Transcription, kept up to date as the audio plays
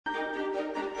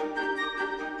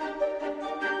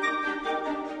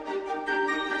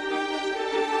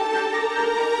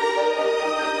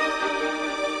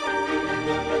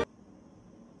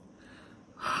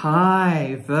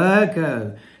Hi,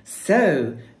 Virgo.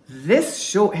 So this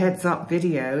short heads up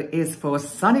video is for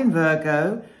Sun in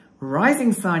Virgo,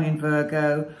 rising sign in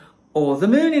Virgo, or the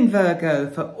moon in Virgo,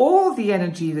 for all the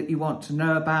energy that you want to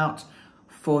know about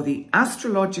for the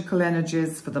astrological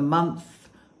energies for the month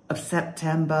of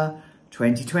September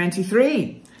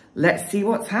 2023. Let's see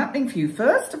what's happening for you.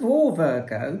 First of all,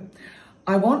 Virgo,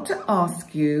 I want to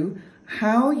ask you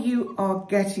how you are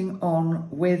getting on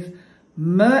with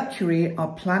Mercury, our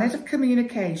planet of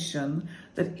communication,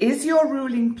 that is your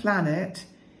ruling planet,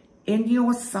 in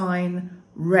your sign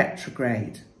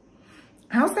retrograde.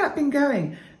 How's that been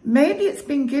going? Maybe it's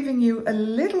been giving you a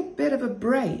little bit of a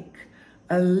break,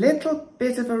 a little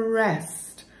bit of a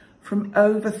rest from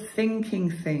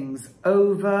overthinking things,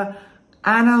 over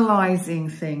analyzing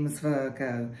things,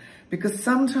 Virgo, because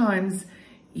sometimes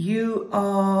you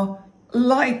are,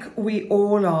 like we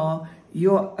all are,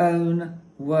 your own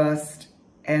worst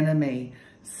enemy.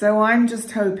 So I'm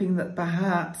just hoping that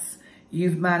perhaps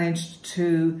you've managed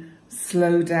to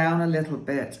slow down a little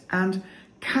bit and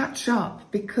catch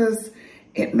up, because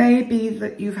it may be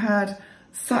that you've had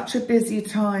such a busy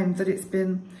time that it's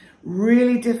been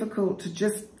really difficult to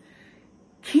just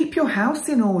keep your house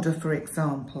in order, for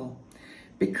example,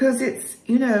 because it's,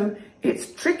 you know,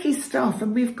 it's tricky stuff.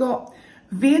 And we've got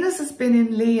Venus has been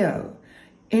in Leo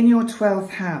in your 12th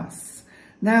house.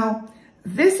 Now,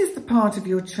 this is the part of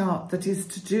your chart that is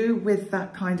to do with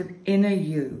that kind of inner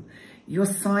you, your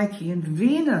psyche. And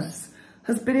Venus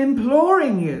has been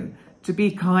imploring you to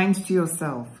be kind to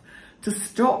yourself, to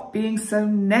stop being so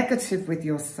negative with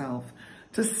yourself,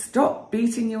 to stop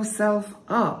beating yourself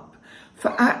up,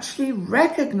 for actually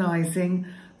recognizing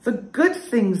the good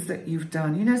things that you've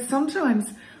done. You know,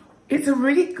 sometimes it's a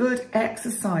really good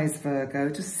exercise, Virgo,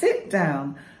 to sit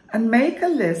down and make a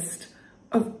list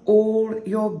of all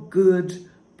your good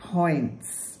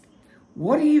points.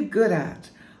 What are you good at?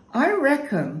 I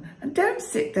reckon, and don't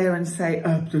sit there and say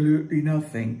absolutely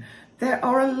nothing. There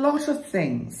are a lot of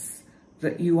things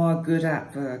that you are good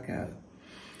at, Virgo.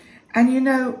 And you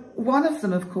know, one of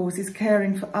them, of course, is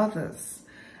caring for others.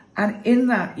 And in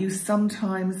that, you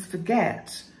sometimes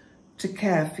forget to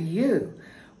care for you.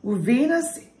 Well,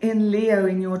 Venus in Leo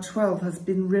in your 12th has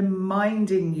been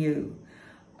reminding you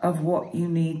of what you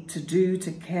need to do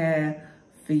to care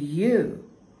for you.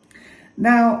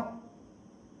 Now,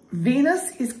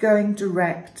 Venus is going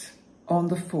direct on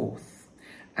the 4th,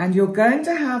 and you're going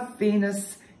to have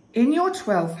Venus in your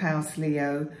 12th house,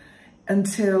 Leo,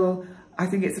 until I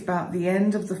think it's about the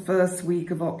end of the first week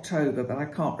of October, but I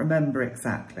can't remember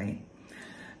exactly.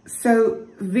 So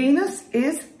Venus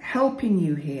is helping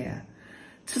you here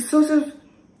to sort of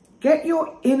get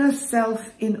your inner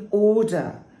self in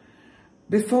order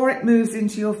before it moves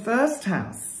into your first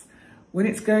house, when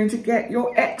it's going to get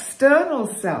your external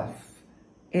self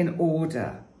in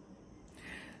order.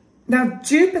 Now,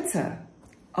 Jupiter,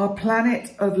 our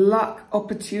planet of luck,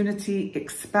 opportunity,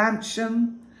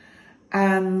 expansion,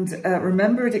 and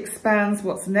remember, it expands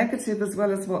what's negative as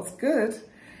well as what's good,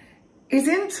 is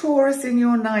in Taurus in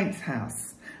your 9th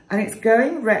house, and it's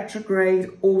going retrograde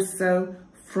also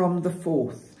from the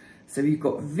 4th. So you've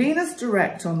got Venus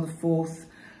direct on the 4th,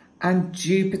 and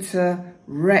Jupiter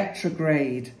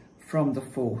retrograde from the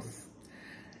 4th.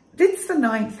 It's the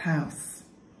 9th house.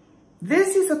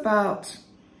 This is about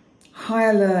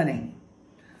higher learning,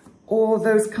 or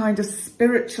those kind of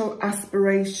spiritual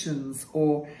aspirations,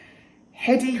 or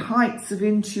heady heights of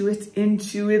intuition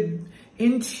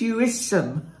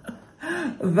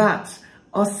that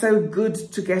are so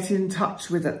good to get in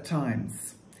touch with at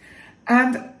times.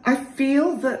 And I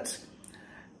feel that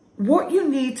what you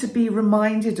need to be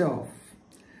reminded of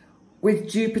with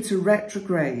Jupiter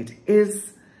retrograde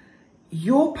is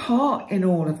your part in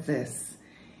all of this.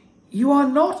 You are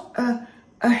not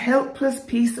a helpless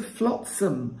piece of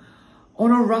flotsam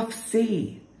on a rough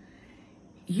sea.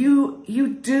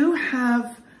 You do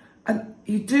have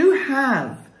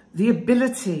the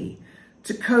ability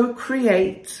to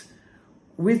co-create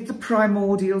with the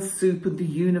primordial soup of the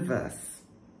universe.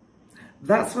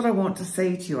 That's what I want to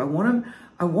say to you. I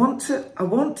want to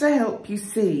help you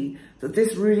see that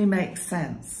this really makes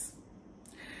sense,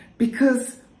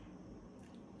 because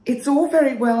it's all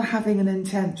very well having an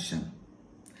intention,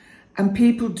 and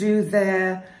people do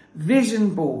their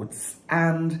vision boards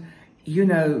and, you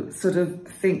know, sort of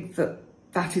think that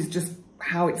that is just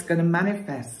how it's going to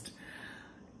manifest.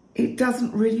 It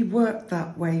doesn't really work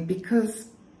that way, because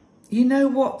you know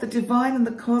what? The divine and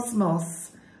the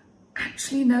cosmos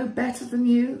actually know better than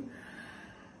you.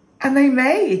 And they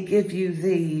may give you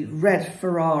the red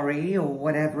Ferrari or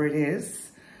whatever it is,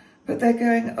 but they're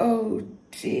going, oh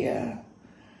dear,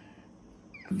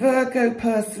 Virgo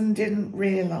person didn't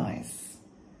realize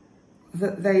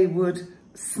that they would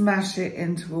smash it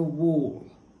into a wall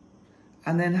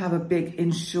and then have a big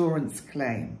insurance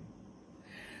claim.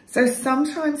 So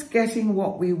sometimes getting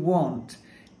what we want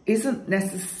isn't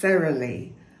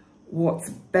necessarily what's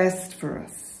best for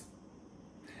us.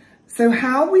 So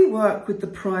how we work with the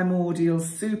primordial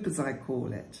soup, as I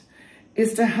call it,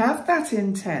 is to have that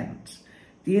intent,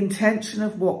 the intention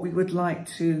of what we would like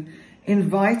to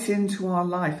invite into our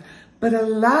life, but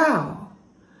allow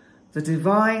the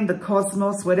divine, the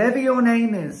cosmos, whatever your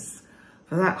name is,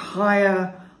 for that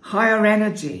higher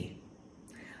energy.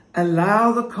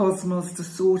 Allow the cosmos to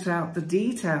sort out the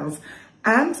details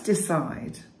and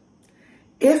decide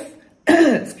if,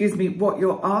 excuse me, what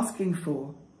you're asking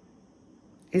for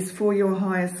is for your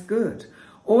highest good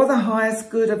or the highest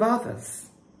good of others.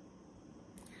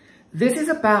 This is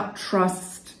about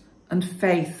trust and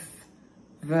faith,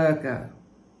 Virgo.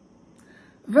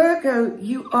 Virgo,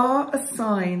 you are a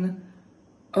sign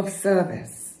of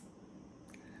service.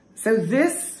 So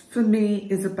this, for me,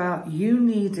 is about you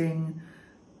needing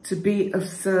to be of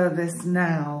service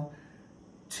now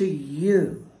to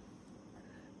you,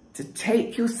 to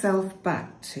take yourself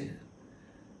back to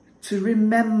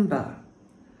remember,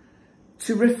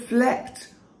 to reflect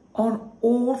on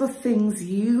all the things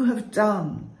you have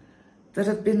done that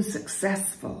have been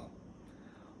successful,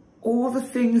 all the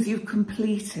things you've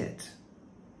completed,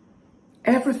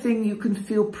 everything you can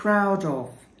feel proud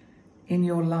of in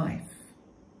your life.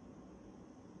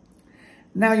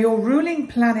 Now, your ruling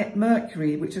planet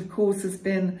Mercury, which of course has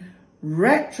been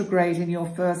retrograde in your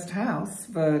first house,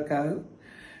 Virgo,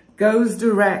 goes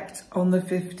direct on the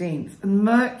 15th. And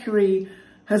Mercury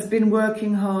has been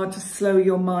working hard to slow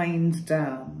your mind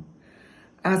down,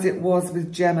 as it was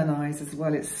with Geminis as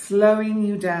well. It's slowing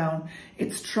you down.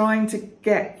 It's trying to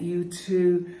get you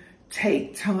to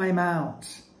take time out,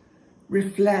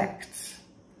 reflect,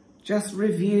 just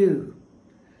review,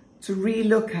 to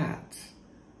relook at,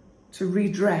 to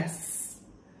redress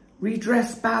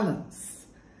balance,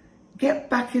 get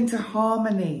back into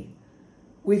harmony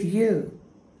with you.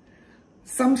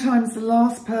 Sometimes the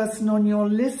last person on your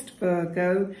list,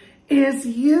 Virgo, is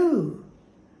you.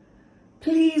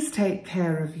 Please take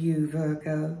care of you,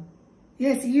 Virgo.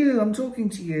 Yes, you, I'm talking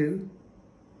to you.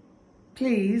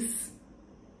 Please,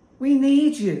 we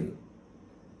need you.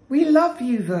 We love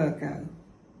you, Virgo.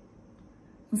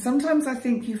 And sometimes I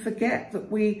think you forget that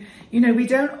we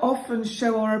don't often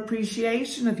show our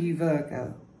appreciation of you,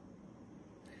 Virgo,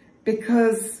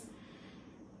 because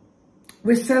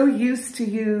we're so used to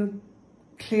you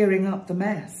clearing up the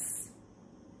mess.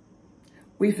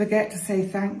 We forget to say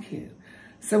thank you.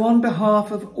 So on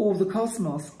behalf of all the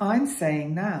cosmos, I'm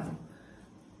saying now,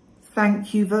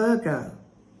 thank you, Virgo.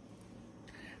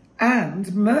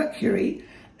 And Mercury,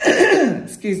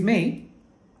 excuse me,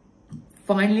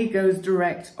 finally goes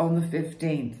direct on the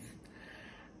 15th.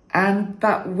 And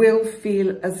that will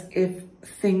feel as if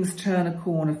things turn a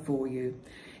corner for you.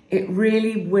 It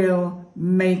really will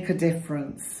make a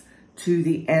difference to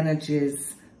the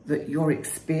energies that you're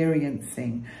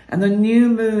experiencing. And the new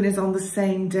moon is on the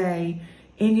same day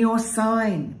in your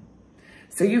sign.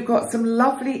 So you've got some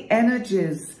lovely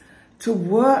energies to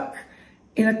work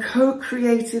in a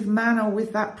co-creative manner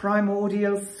with that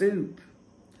primordial soup.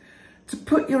 To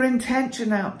put your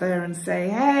intention out there and say,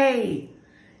 hey,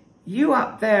 you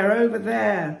up there, over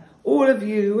there, all of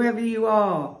you, whoever you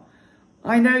are,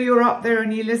 I know you're up there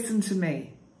and you listen to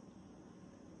me.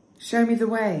 Show me the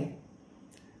way.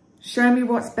 Show me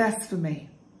what's best for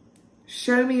me.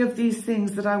 Show me of these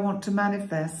things that I want to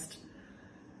manifest,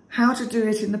 how to do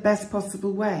it in the best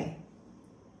possible way,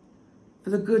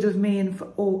 for the good of me and for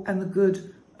all, and the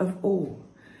good of all,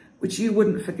 which you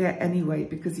wouldn't forget anyway,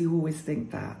 because you always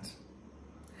think that.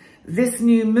 This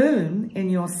new moon in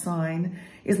your sign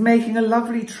is making a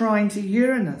lovely trine to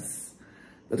Uranus,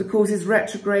 that of course is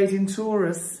retrograde in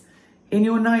Taurus in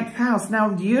your 9th house.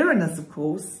 Now Uranus, of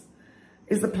course,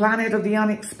 is the planet of the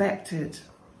unexpected.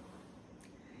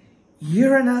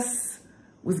 Uranus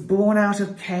was born out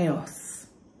of chaos.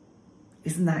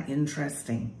 Isn't that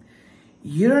interesting?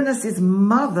 Uranus's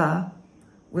mother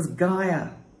was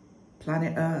Gaia,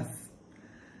 planet Earth.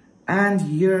 And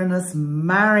Uranus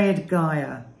married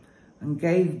Gaia and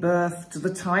gave birth to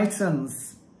the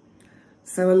Titans.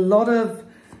 So a lot of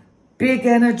big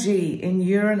energy in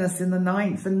Uranus in the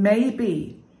 9th. And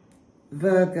maybe,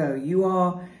 Virgo, you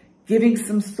are giving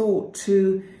some thought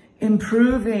to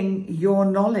improving your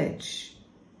knowledge.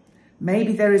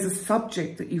 Maybe there is a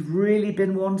subject that you've really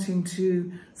been wanting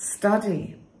to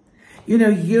study. You know,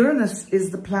 Uranus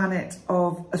is the planet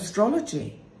of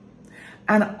astrology.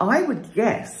 And I would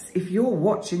guess if you're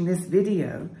watching this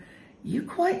video, you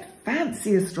quite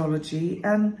fancy astrology,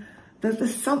 and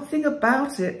there's something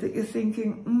about it that you're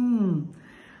thinking,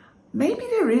 maybe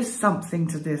there is something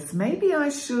to this. Maybe I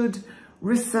should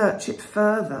research it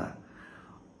further.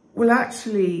 Well,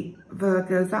 actually,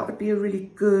 Virgo, that would be a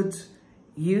really good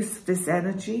use of this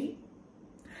energy.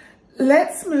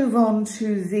 Let's move on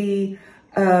to the,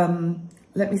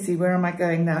 let me see, where am I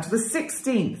going now? To the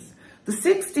 16th. The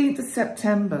 16th of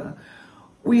September,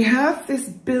 we have this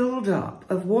build-up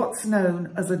of what's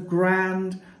known as a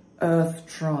grand Earth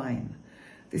trine.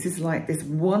 This is like this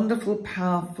wonderful,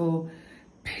 powerful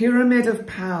pyramid of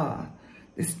power,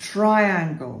 this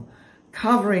triangle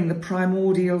covering the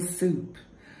primordial soup,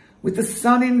 with the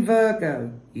sun in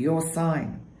Virgo, your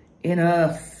sign, in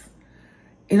Earth,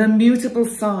 in a mutable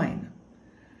sign,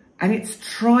 and it's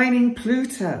trining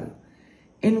Pluto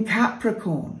in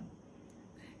Capricorn,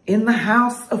 in the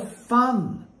house of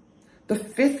fun, the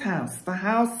 5th house, the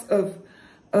house of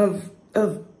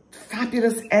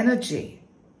fabulous energy,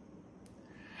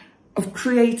 of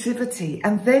creativity.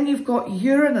 And then you've got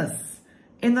Uranus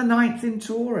in the 9th in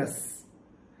Taurus,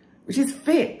 which is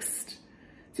fixed.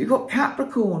 So you've got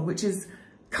Capricorn, which is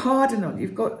cardinal.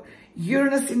 You've got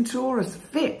Uranus in Taurus,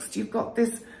 fixed. You've got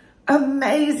this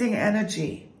amazing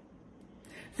energy.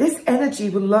 This energy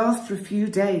will last for a few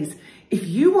days. If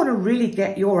you want to really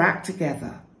get your act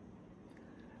together,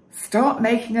 start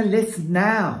making a list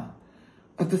now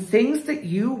of the things that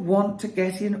you want to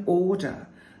get in order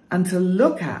and to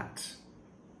look at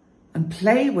and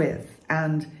play with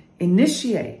and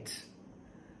initiate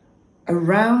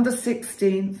around the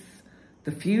 16th,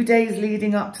 the few days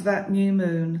leading up to that new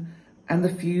moon, and the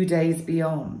few days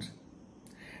beyond.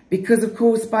 Because, of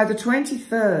course, by the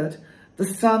 23rd, the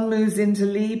sun moves into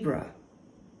Libra.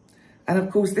 And,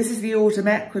 of course, this is the autumn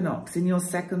equinox in your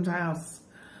 2nd house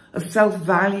of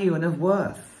self-value and of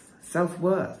worth,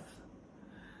 self-worth,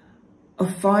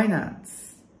 of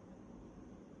finance,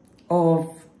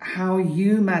 of how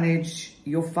you manage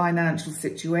your financial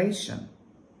situation.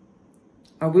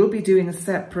 I will be doing a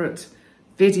separate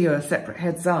video, a separate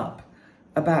heads up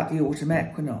about the autumn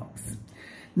equinox.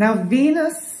 Now,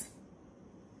 Venus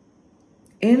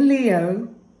in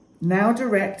Leo, now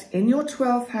direct in your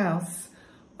 12th house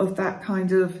of that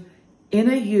kind of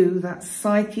inner you, that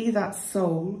psyche, that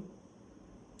soul,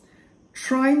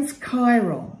 trines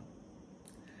Chiron.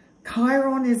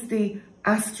 Chiron is the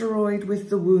asteroid with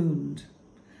the wound.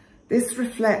 This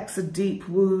reflects a deep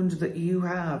wound that you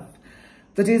have,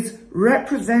 that is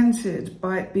represented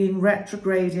by it being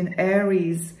retrograde in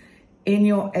Aries in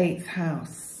your 8th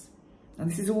house. And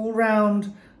this is all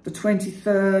around the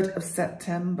 23rd of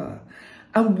September.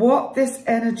 And what this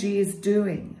energy is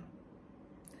doing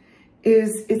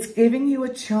is it's giving you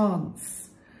a chance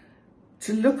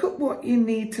to look at what you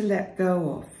need to let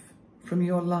go of from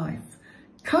your life.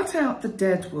 Cut out the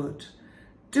dead wood.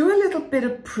 Do a little bit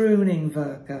of pruning,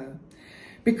 Virgo,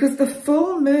 because the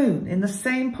full moon in the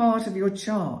same part of your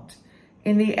chart,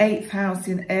 in the 8th house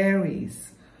in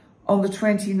Aries, on the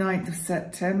 29th of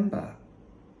September,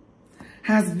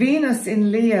 has Venus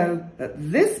in Leo at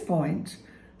this point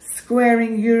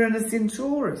squaring Uranus in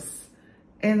Taurus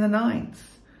in the 9th,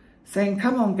 saying,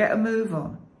 come on, get a move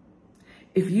on.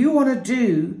 If you want to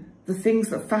do the things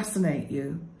that fascinate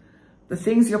you, the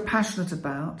things you're passionate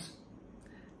about,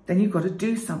 then you've got to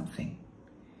do something.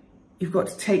 You've got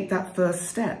to take that first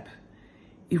step.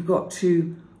 You've got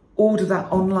to order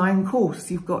that online course.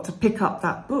 You've got to pick up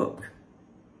that book.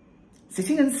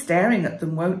 Sitting and staring at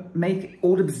them won't make it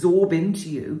all absorb into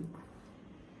you.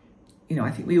 You know,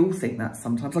 I think we all think that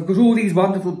sometimes. I've got all these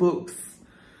wonderful books.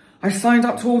 I've signed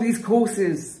up to all these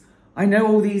courses. I know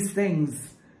all these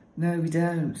things. No, we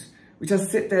don't. We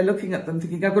just sit there looking at them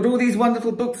thinking, I've got all these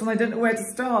wonderful books and I don't know where to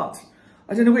start.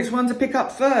 I don't know which one to pick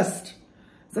up first.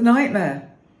 It's a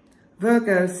nightmare.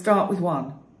 Virgo, start with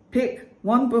one. Pick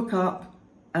one book up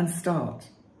and start.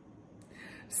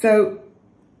 So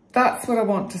that's what I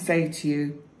want to say to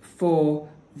you for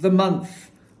the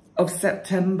month of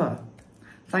September.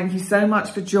 Thank you so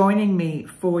much for joining me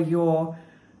for your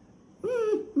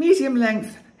medium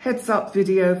length heads up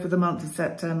video for the month of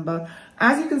September.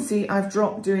 As you can see, I've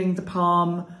dropped doing the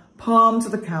palm to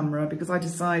the camera because I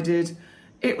decided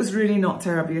it was really not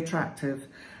terribly attractive.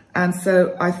 And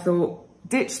so I thought,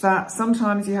 ditch that.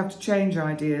 Sometimes you have to change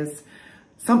ideas.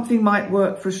 Something might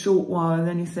work for a short while and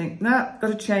then you think, nah, got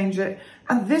to change it.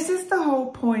 And this is the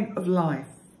whole point of life.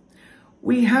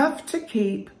 We have to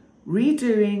keep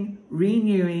redoing,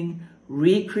 renewing,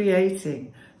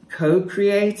 recreating,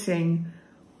 co-creating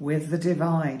with the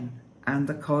divine and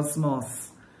the cosmos.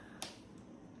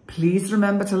 Please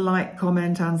remember to like,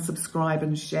 comment and subscribe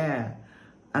and share.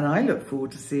 And I look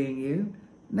forward to seeing you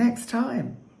next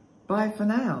time. Bye for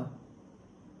now.